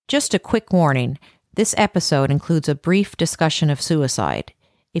Just a quick warning. This episode includes a brief discussion of suicide.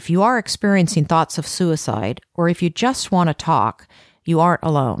 If you are experiencing thoughts of suicide, or if you just want to talk, you aren't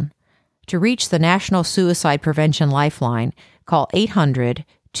alone. To reach the National Suicide Prevention Lifeline, call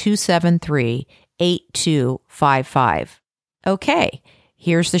 800-273-8255. Okay,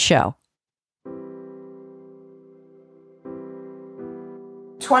 here's the show.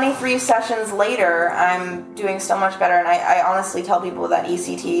 23 sessions later, I'm doing so much better, and I honestly tell people that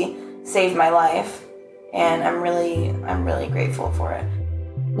ECT saved my life, and I'm really grateful for it.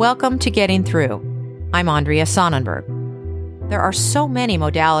 Welcome to Getting Through. I'm Andrea Sonnenberg. There are so many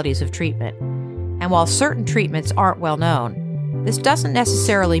modalities of treatment, and while certain treatments aren't well known, this doesn't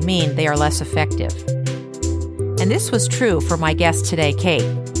necessarily mean they are less effective. And this was true for my guest today, Kate,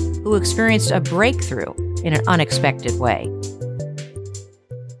 who experienced a breakthrough in an unexpected way.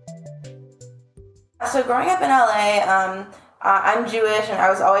 So growing up in LA, I'm Jewish, and I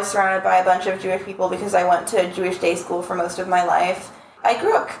was always surrounded by a bunch of Jewish people because I went to Jewish day school for most of my life. I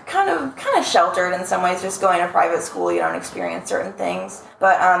grew up kind of sheltered in some ways, just going to private school. You don't experience certain things.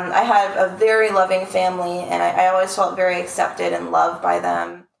 But I had a very loving family, and I always felt very accepted and loved by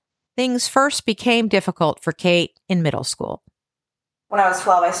them. Things first became difficult for Kate in middle school. When I was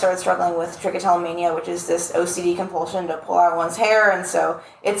 12, I started struggling with trichotillomania, which is this OCD compulsion to pull out one's hair. And so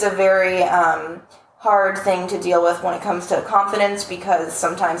it's a very hard thing to deal with when it comes to confidence, because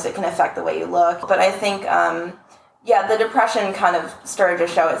sometimes it can affect the way you look. But I think, the depression kind of started to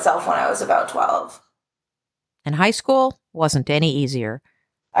show itself when I was about 12. And high school wasn't any easier.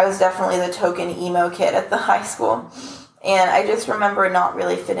 I was definitely the token emo kid at the high school. And I just remember not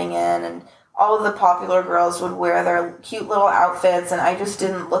really fitting in, and all of the popular girls would wear their cute little outfits, and I just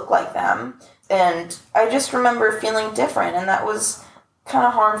didn't look like them. And I just remember feeling different, and that was kind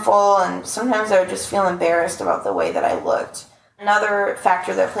of harmful, and sometimes I would just feel embarrassed about the way that I looked. Another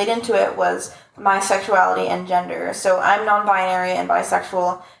factor that played into it was my sexuality and gender. So I'm non-binary and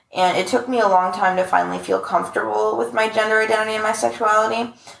bisexual, and it took me a long time to finally feel comfortable with my gender identity and my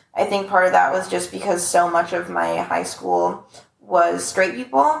sexuality. I think part of that was just because so much of my high school was straight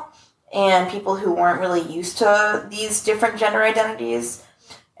people and people who weren't really used to these different gender identities.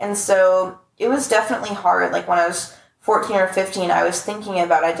 And so it was definitely hard. Like when I was 14 or 15, I was thinking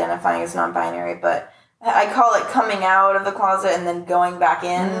about identifying as non-binary, but I call it coming out of the closet and then going back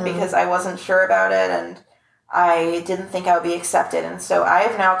in because I wasn't sure about it, and I didn't think I would be accepted. And so I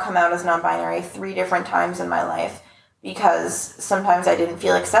have now come out as non-binary 3 different times in my life because sometimes I didn't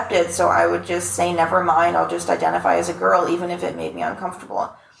feel accepted, so I would just say, never mind, I'll just identify as a girl, even if it made me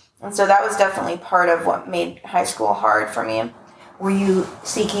uncomfortable. And so that was definitely part of what made high school hard for me. Were you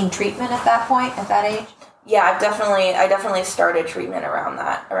seeking treatment at that point, at that age? Yeah, I definitely started treatment around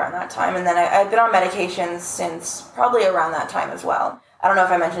that time, and then I've been on medications since probably around that time as well. I don't know if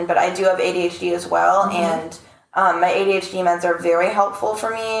I mentioned, but I do have ADHD as well, and my ADHD meds are very helpful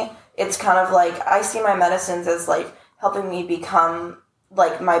for me. It's kind of like I see my medicines as like helping me become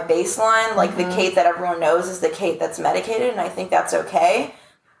like my baseline, like the Kate that everyone knows is the Kate that's medicated, and I think that's okay.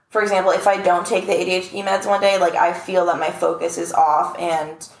 For example, if I don't take the ADHD meds one day, like I feel that my focus is off,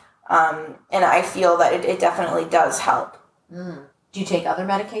 and I feel that it definitely does help. Do you take other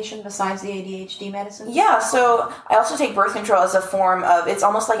medication besides the ADHD medicine? Yeah, so I also take birth control as a form of, it's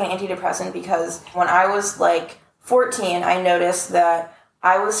almost like an antidepressant, because when I was like 14, I noticed that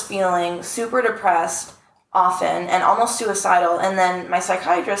I was feeling super depressed often and almost suicidal. And then my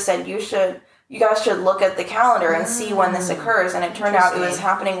psychiatrist said, you guys should look at the calendar and see when this occurs. And it turned out it was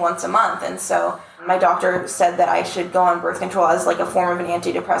happening once a month. And so my doctor said that I should go on birth control as like a form of an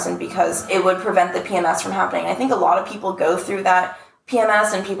antidepressant because it would prevent the PMS from happening. I think a lot of people go through that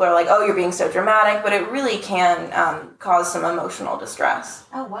PMS and people are like, oh, you're being so dramatic, but it really can cause some emotional distress.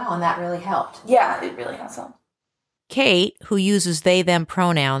 Oh, wow. And that really helped. Yeah, it really has helped. Kate, who uses they, them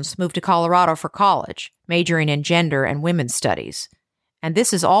pronouns, moved to Colorado for college, majoring in gender and women's studies. And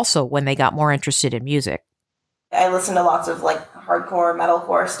this is also when they got more interested in music. I listen to lots of like hardcore,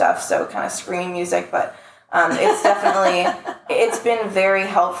 metalcore stuff, so kind of screaming music, but it's definitely, it's been very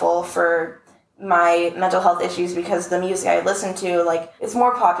helpful for my mental health issues because the music I listen to, like, it's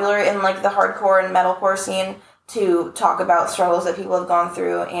more popular in like the hardcore and metalcore scene to talk about struggles that people have gone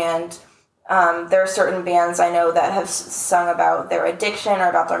through, and there are certain bands I know that have sung about their addiction or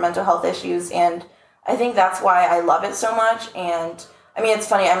about their mental health issues, and I think that's why I love it so much. And I mean, it's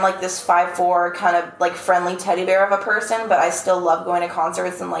funny, I'm like this 5'4", kind of like friendly teddy bear of a person, but I still love going to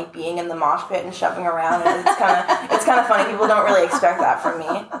concerts and like being in the mosh pit and shoving around, and it's kind of funny. People don't really expect that from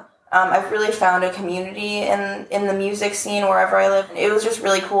me. I've really found a community in the music scene wherever I live. It was just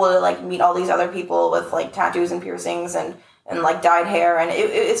really cool to like meet all these other people with like tattoos and piercings and and like dyed hair. And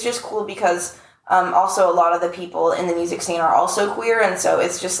it's just cool because also a lot of the people in the music scene are also queer. And so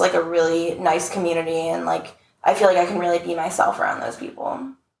it's just like a really nice community. And like, I feel like I can really be myself around those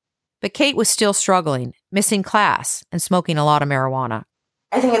people. But Kate was still struggling, missing class, and smoking a lot of marijuana.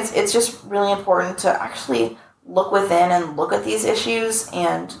 I think it's just really important to actually look within and look at these issues.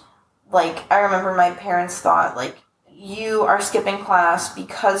 And like, I remember my parents thought like, you are skipping class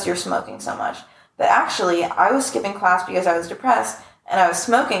because you're smoking so much. But actually, I was skipping class because I was depressed, and I was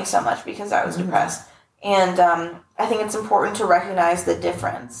smoking so much because I was depressed. And I think it's important to recognize the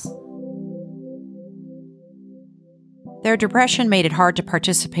difference. Their depression made it hard to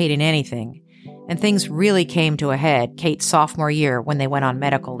participate in anything, and things really came to a head Kate's sophomore year when they went on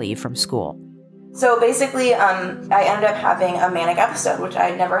medical leave from school. So basically, I ended up having a manic episode, which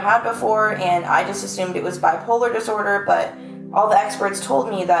I'd never had before, and I just assumed it was bipolar disorder, but all the experts told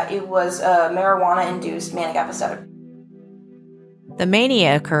me that it was a marijuana-induced manic episode. The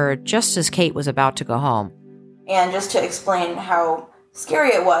mania occurred just as Kate was about to go home. And just to explain how scary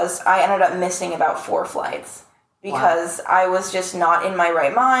it was, I ended up missing about 4 flights because I was just not in my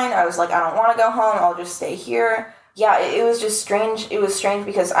right mind. I was like, I don't want to go home. I'll just stay here. Yeah, it was just strange. It was strange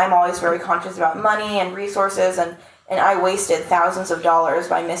because I'm always very conscious about money and resources, and I wasted thousands of dollars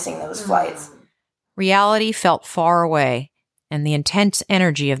by missing those flights. Reality felt far away, and the intense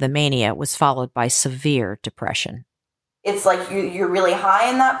energy of the mania was followed by severe depression. It's like you're really high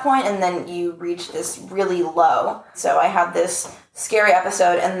in that point, and then you reach this really low. So I had this scary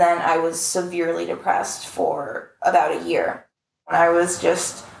episode, and then I was severely depressed for about a year. I was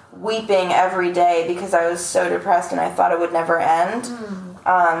just weeping every day because I was so depressed, and I thought it would never end.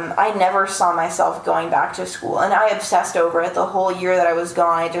 I never saw myself going back to school, and I obsessed over it the whole year that I was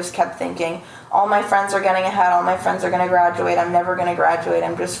gone. I just kept thinking, all my friends are getting ahead, all my friends are going to graduate, I'm never going to graduate,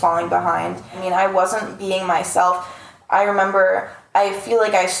 I'm just falling behind. I mean, I wasn't being myself. I remember, I feel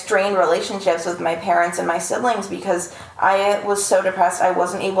like I strained relationships with my parents and my siblings because I was so depressed I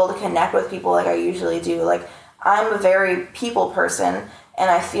wasn't able to connect with people like I usually do. Like, I'm a very people person, and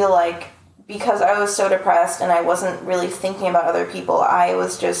I feel like because I was so depressed and I wasn't really thinking about other people, I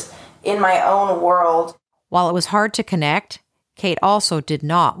was just in my own world. While it was hard to connect, Kate also did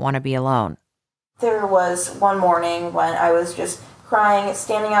not want to be alone. There was one morning when I was just crying,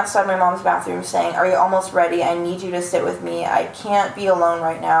 standing outside my mom's bathroom saying, "Are you almost ready? I need you to sit with me. I can't be alone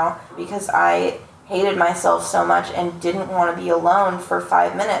right now," because I hated myself so much and didn't want to be alone for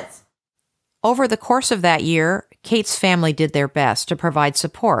 5 minutes. Over the course of that year, Kate's family did their best to provide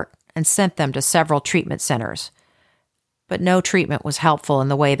support and sent them to several treatment centers. But no treatment was helpful in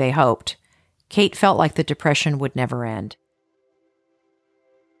the way they hoped. Kate felt like the depression would never end.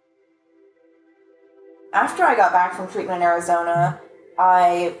 After I got back from treatment in Arizona,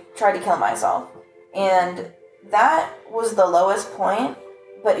 I tried to kill myself. And that was the lowest point,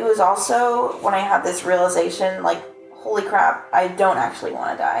 but it was also when I had this realization, like, holy crap, I don't actually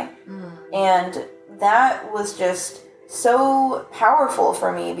want to die. And that was just so powerful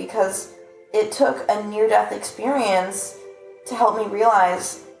for me because it took a near-death experience to help me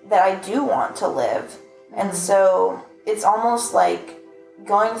realize that I do want to live. And so it's almost like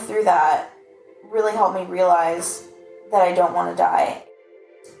going through that really helped me realize that I don't want to die.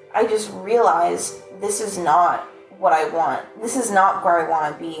 I just realized this is not what I want. This is not where I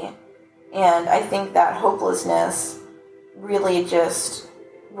want to be. And I think that hopelessness really just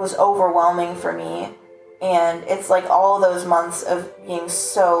was overwhelming for me. And it's like all those months of being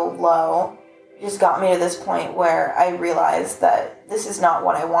so low just got me to this point where I realized that this is not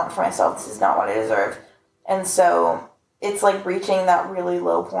what I want for myself. This is not what I deserve. And so it's like reaching that really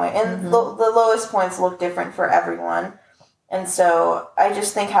low point. And the lowest points look different for everyone. And so I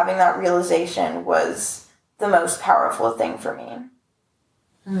just think having that realization was the most powerful thing for me.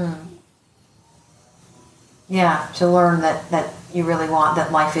 Yeah, to learn that you really want,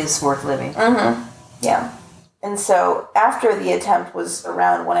 that life is worth living. Yeah. And so after the attempt was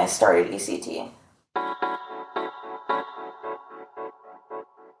around when I started ECT.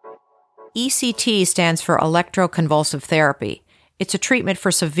 ECT stands for electroconvulsive therapy. It's a treatment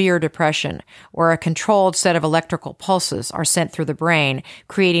for severe depression, where a controlled set of electrical pulses are sent through the brain,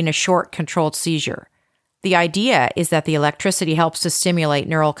 creating a short, controlled seizure. The idea is that the electricity helps to stimulate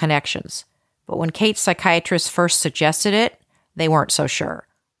neural connections. But when Kate's psychiatrist first suggested it, they weren't so sure.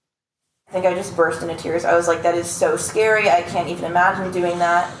 I think I just burst into tears. I was like, that is so scary. I can't even imagine doing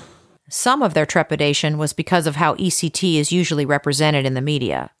that. Some of their trepidation was because of how ECT is usually represented in the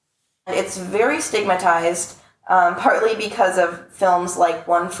media. It's very stigmatized. partly because of films like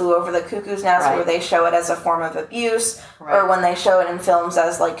One Flew Over the Cuckoo's Nest, Right. where they show it as a form of abuse, Right. or when they show it in films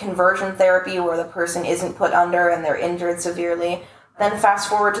as like conversion therapy, where the person isn't put under and they're injured severely. Then fast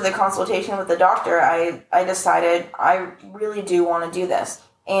forward to the consultation with the doctor, I decided I really do want to do this.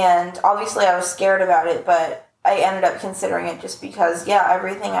 And obviously I was scared about it, but I ended up considering it just because,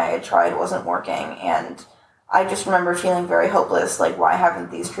 everything I had tried wasn't working. And I just remember feeling very hopeless, like, why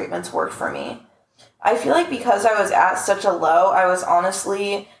haven't these treatments worked for me? I feel like because I was at such a low, I was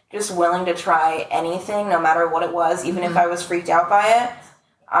honestly just willing to try anything, no matter what it was, even if I was freaked out by it.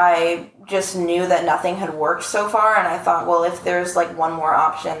 I just knew that nothing had worked so far, and I thought, well, if there's like one more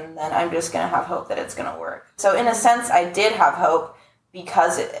option, then I'm just going to have hope that it's going to work. So in a sense, I did have hope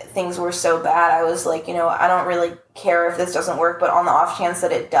because things were so bad. I was like, I don't really care if this doesn't work, but on the off chance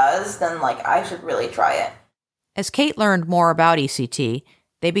that it does, then like I should really try it. As Kate learned more about ECT,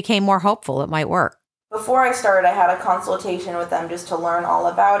 they became more hopeful it might work. Before I started, I had a consultation with them just to learn all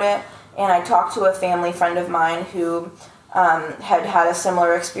about it, and I talked to a family friend of mine who had a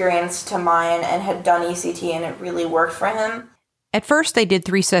similar experience to mine and had done ECT, and it really worked for him. At first, they did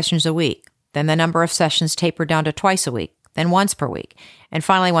 3 sessions a week. Then the number of sessions tapered down to twice a week, then once per week, and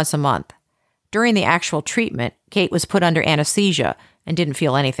finally once a month. During the actual treatment, Kate was put under anesthesia and didn't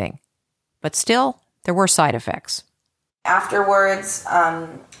feel anything. But still, there were side effects. Afterwards,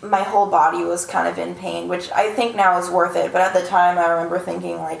 my whole body was kind of in pain, which I think now is worth it. But at the time, I remember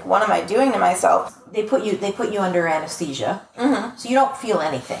thinking, like, what am I doing to myself? They put you under anesthesia, so you don't feel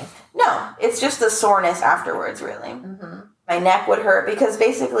anything. No, it's just the soreness afterwards, really. Mm-hmm. My neck would hurt because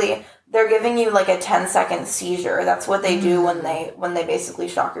basically they're giving you like a 10-second seizure. That's what they do when they basically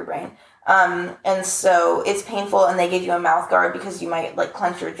shock your brain. And so it's painful, and they give you a mouth guard because you might like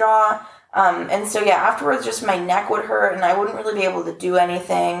clench your jaw. And so afterwards, just my neck would hurt, and I wouldn't really be able to do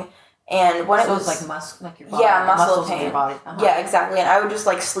anything. And when So it was it's like your body, muscle muscles pain. in your body. Uh-huh. Yeah, exactly. And I would just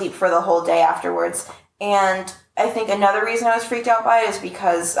like sleep for the whole day afterwards. And I think another reason I was freaked out by it is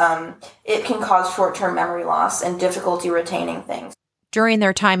because it can cause short-term memory loss and difficulty retaining things. During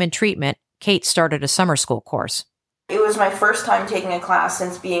their time in treatment, Kate started a summer school course. It was my first time taking a class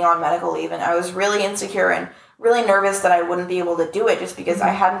since being on medical leave, and I was really insecure and really nervous that I wouldn't be able to do it just because I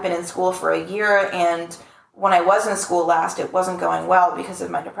hadn't been in school for a year, and when I was in school last, it wasn't going well because of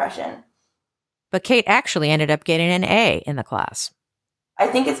my depression. But Kate actually ended up getting an A in the class. I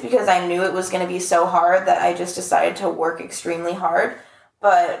think it's because I knew it was going to be so hard that I just decided to work extremely hard.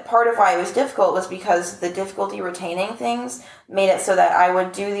 But part of why it was difficult was because the difficulty retaining things made it so that I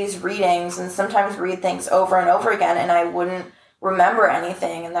would do these readings and sometimes read things over and over again, and I wouldn't remember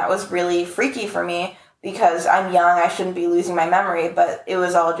anything. And that was really freaky for me because I'm young, I shouldn't be losing my memory, but it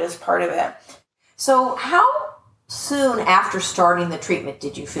was all just part of it. So how soon after starting the treatment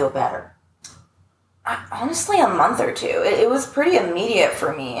did you feel better? Honestly, a month or two. It was pretty immediate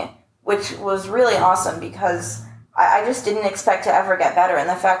for me, which was really awesome because I just didn't expect to ever get better. And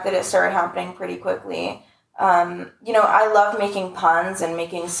the fact that it started happening pretty quickly, I love making puns and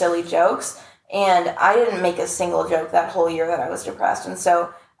making silly jokes. And I didn't make a single joke that whole year that I was depressed. And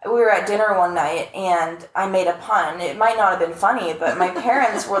so we were at dinner one night and I made a pun. It might not have been funny, but my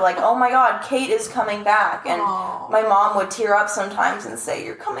parents were like, oh my God, Kate is coming back. And my mom would tear up sometimes and say,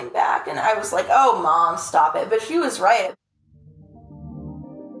 you're coming back. And I was like, oh, Mom, stop it. But she was right.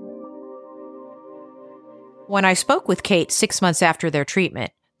 When I spoke with Kate 6 months after their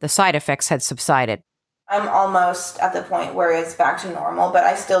treatment, the side effects had subsided. I'm almost at the point where it's back to normal, but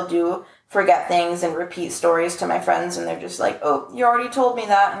I still do forget things and repeat stories to my friends, and they're just like, oh, you already told me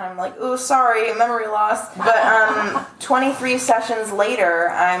that, and I'm like, oh, sorry, memory loss. But 23 sessions later,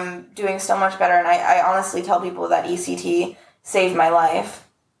 I'm doing so much better, and I honestly tell people that ECT saved my life,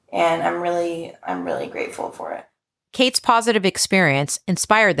 and I'm really grateful for it. Kate's positive experience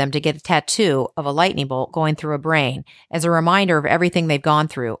inspired them to get a tattoo of a lightning bolt going through a brain as a reminder of everything they've gone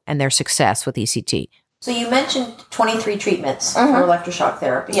through and their success with ECT. So you mentioned 23 treatments for electroshock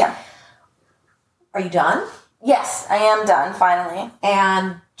therapy. Yeah. Are you done? Yes, I am done, finally.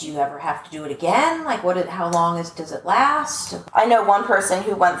 And do you ever have to do it again? Like, how long does it last? I know one person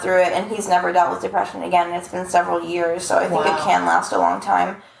who went through it, and he's never dealt with depression again, and it's been several years, so I think it can last a long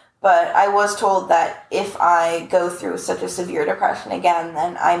time. But I was told that if I go through such a severe depression again,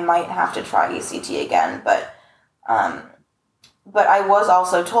 then I might have to try ECT again. But I was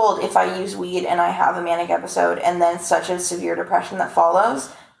also told if I use weed and I have a manic episode and then such a severe depression that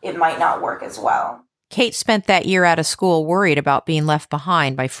follows, it might not work as well. Kate spent that year out of school worried about being left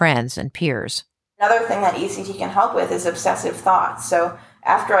behind by friends and peers. Another thing that ECT can help with is obsessive thoughts. So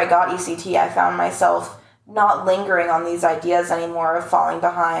after I got ECT, I found myself not lingering on these ideas anymore of falling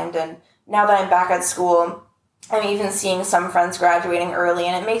behind. And now that I'm back at school, I'm even seeing some friends graduating early,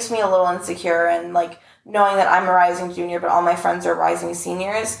 and it makes me a little insecure. And like knowing that I'm a rising junior, but all my friends are rising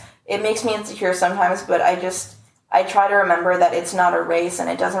seniors, it makes me insecure sometimes. But I try to remember that it's not a race, and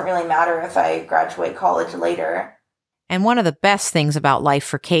it doesn't really matter if I graduate college later. And one of the best things about life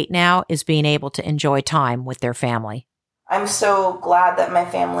for Kate now is being able to enjoy time with their family. I'm so glad that my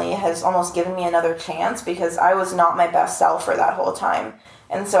family has almost given me another chance, because I was not my best self for that whole time.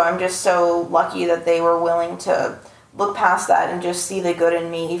 And so I'm just so lucky that they were willing to look past that and just see the good in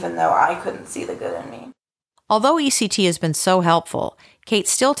me, even though I couldn't see the good in me. Although ECT has been so helpful, Kate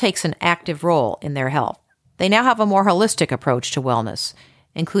still takes an active role in their health. They now have a more holistic approach to wellness,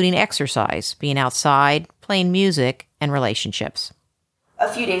 including exercise, being outside, playing music, and relationships.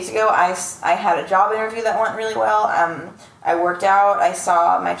 A few days ago, I had a job interview that went really well. I worked out. I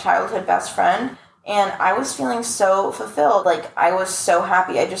saw my childhood best friend, and I was feeling so fulfilled. Like, I was so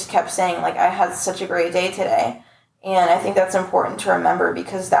happy. I just kept saying, like, I had such a great day today. And I think that's important to remember,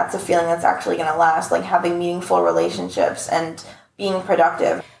 because that's a feeling that's actually going to last, like having meaningful relationships and being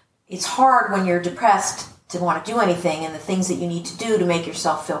productive. It's hard when you're depressed to want to do anything, and the things that you need to do to make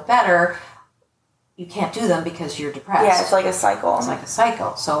yourself feel better, you can't do them because you're depressed. Yeah, it's like a cycle. It's like a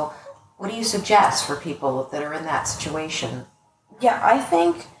cycle. So what do you suggest for people that are in that situation? Yeah, I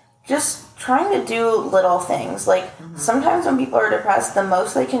think just trying to do little things. Like, sometimes when people are depressed, the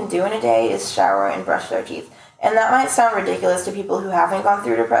most they can do in a day is shower and brush their teeth. And that might sound ridiculous to people who haven't gone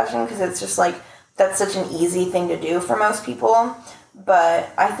through depression, because it's just like, that's such an easy thing to do for most people.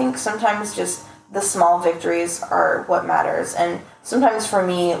 But I think sometimes just the small victories are what matters. And sometimes for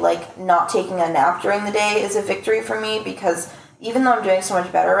me, like, not taking a nap during the day is a victory for me, because even though I'm doing so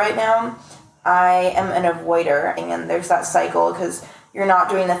much better right now, I am an avoider. And there's that cycle, because you're not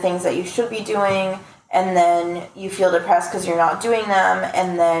doing the things that you should be doing, and then you feel depressed because you're not doing them,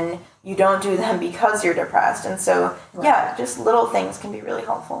 and then you don't do them because you're depressed. And so, yeah, just little things can be really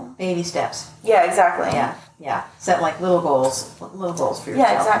helpful. Baby steps. Yeah, exactly. Yeah. Set like little goals for yourself.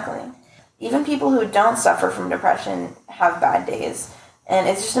 Yeah, exactly. Even people who don't suffer from depression have bad days. And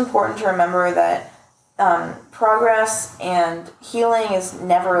it's just important to remember that progress and healing is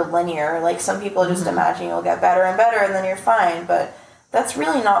never linear. Like, some people just imagine you'll get better and better and then you're fine, but that's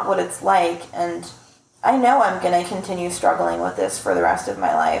really not what it's like. And I know I'm going to continue struggling with this for the rest of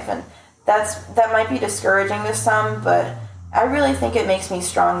my life, and that might be discouraging to some, but I really think it makes me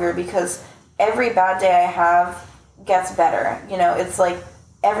stronger, because every bad day I have gets better. You know, it's like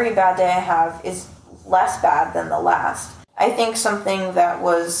every bad day I have is less bad than the last. I think something that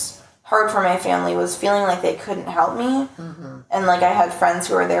was hard for my family was feeling like they couldn't help me, and like I had friends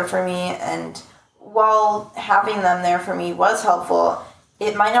who were there for me, and while having them there for me was helpful,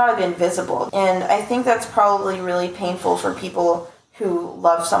 it might not have been visible. And I think that's probably really painful for people who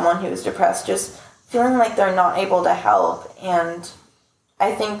love someone who's depressed, just feeling like they're not able to help. And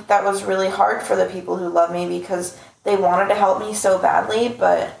I think that was really hard for the people who love me, because they wanted to help me so badly,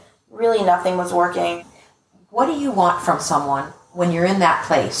 but really nothing was working. What do you want from someone when you're in that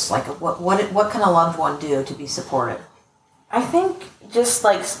place? Like, what can a loved one do to be supportive? I think just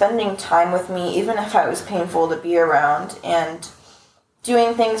like spending time with me, even if I was painful to be around, and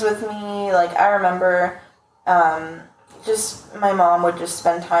doing things with me. Like, I remember just my mom would just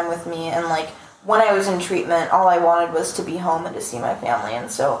spend time with me, and like when I was in treatment, all I wanted was to be home and to see my family. And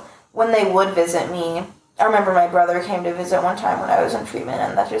so when they would visit me, I remember my brother came to visit one time when I was in treatment,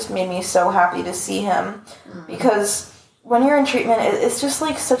 and that just made me so happy to see him, because when you're in treatment, it's just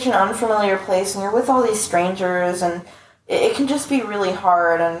like such an unfamiliar place, and you're with all these strangers, and it can just be really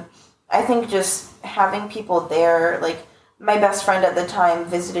hard. And I think just having people there, like, my best friend at the time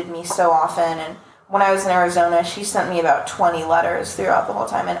visited me so often, and when I was in Arizona, she sent me about 20 letters throughout the whole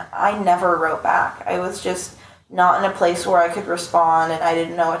time, and I never wrote back. I was just not in a place where I could respond, and I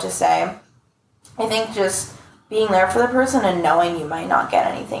didn't know what to say. I think just being there for the person and knowing you might not get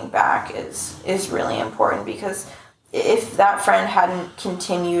anything back is really important, because if that friend hadn't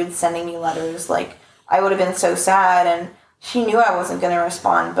continued sending me letters, like, I would have been so sad, and she knew I wasn't going to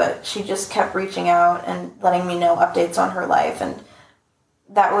respond, but she just kept reaching out and letting me know updates on her life, and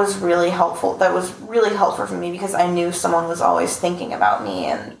that was really helpful. That was really helpful for me, because I knew someone was always thinking about me,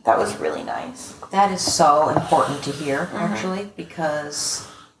 and that was really nice. That is so important to hear, actually, because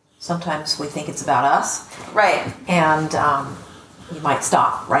sometimes we think it's about us. Right. And you might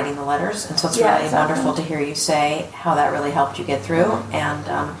stop writing the letters, and so it's really wonderful to hear you say how that really helped you get through.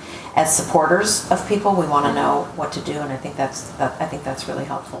 And as supporters of people, we want to know what to do, and I think that's really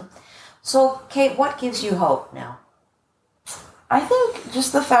helpful. So, Kate, what gives you hope now? I think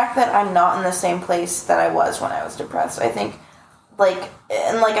just the fact that I'm not in the same place that I was when I was depressed. I think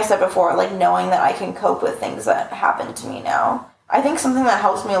and like I said before, like knowing that I can cope with things that happen to me now. I think something that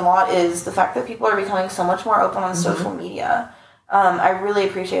helps me a lot is the fact that people are becoming so much more open on social media. I really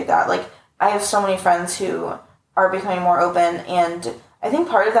appreciate that. Like, I have so many friends who are becoming more open, and I think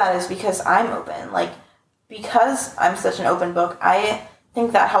part of that is because I'm open. Like, because I'm such an open book, I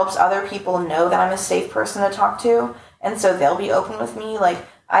think that helps other people know that I'm a safe person to talk to, and so they'll be open with me. Like,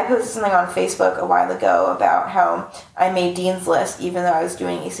 I posted something on Facebook a while ago about how I made Dean's List even though I was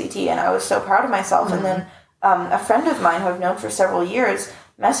doing ECT, and I was so proud of myself. Mm-hmm. And then a friend of mine who I've known for several years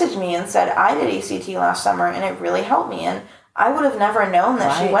messaged me and said, I did ECT last summer, and it really helped me. And I would have never known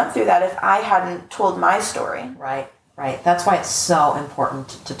that she went through that if I hadn't told my story. Right. That's why it's so important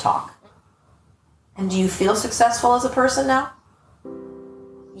to talk. And do you feel successful as a person now?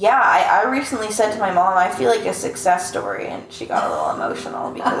 Yeah, I recently said to my mom, I feel like a success story, and she got a little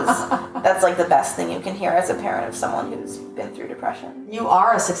emotional because that's like the best thing you can hear as a parent of someone who's been through depression. You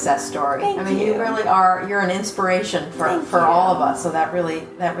are a success story. Thank you. You really are. You're an inspiration for all of us. So that really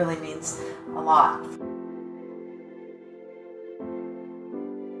means a lot.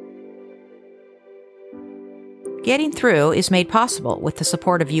 Getting Through is made possible with the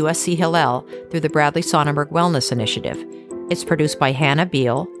support of USC Hillel through the Bradley Sonnenberg Wellness Initiative. It's produced by Hannah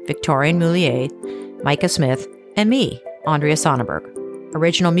Beal, Victorian Moulier, Micah Smith, and me, Andrea Sonnenberg.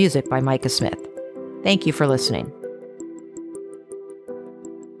 Original music by Micah Smith. Thank you for listening.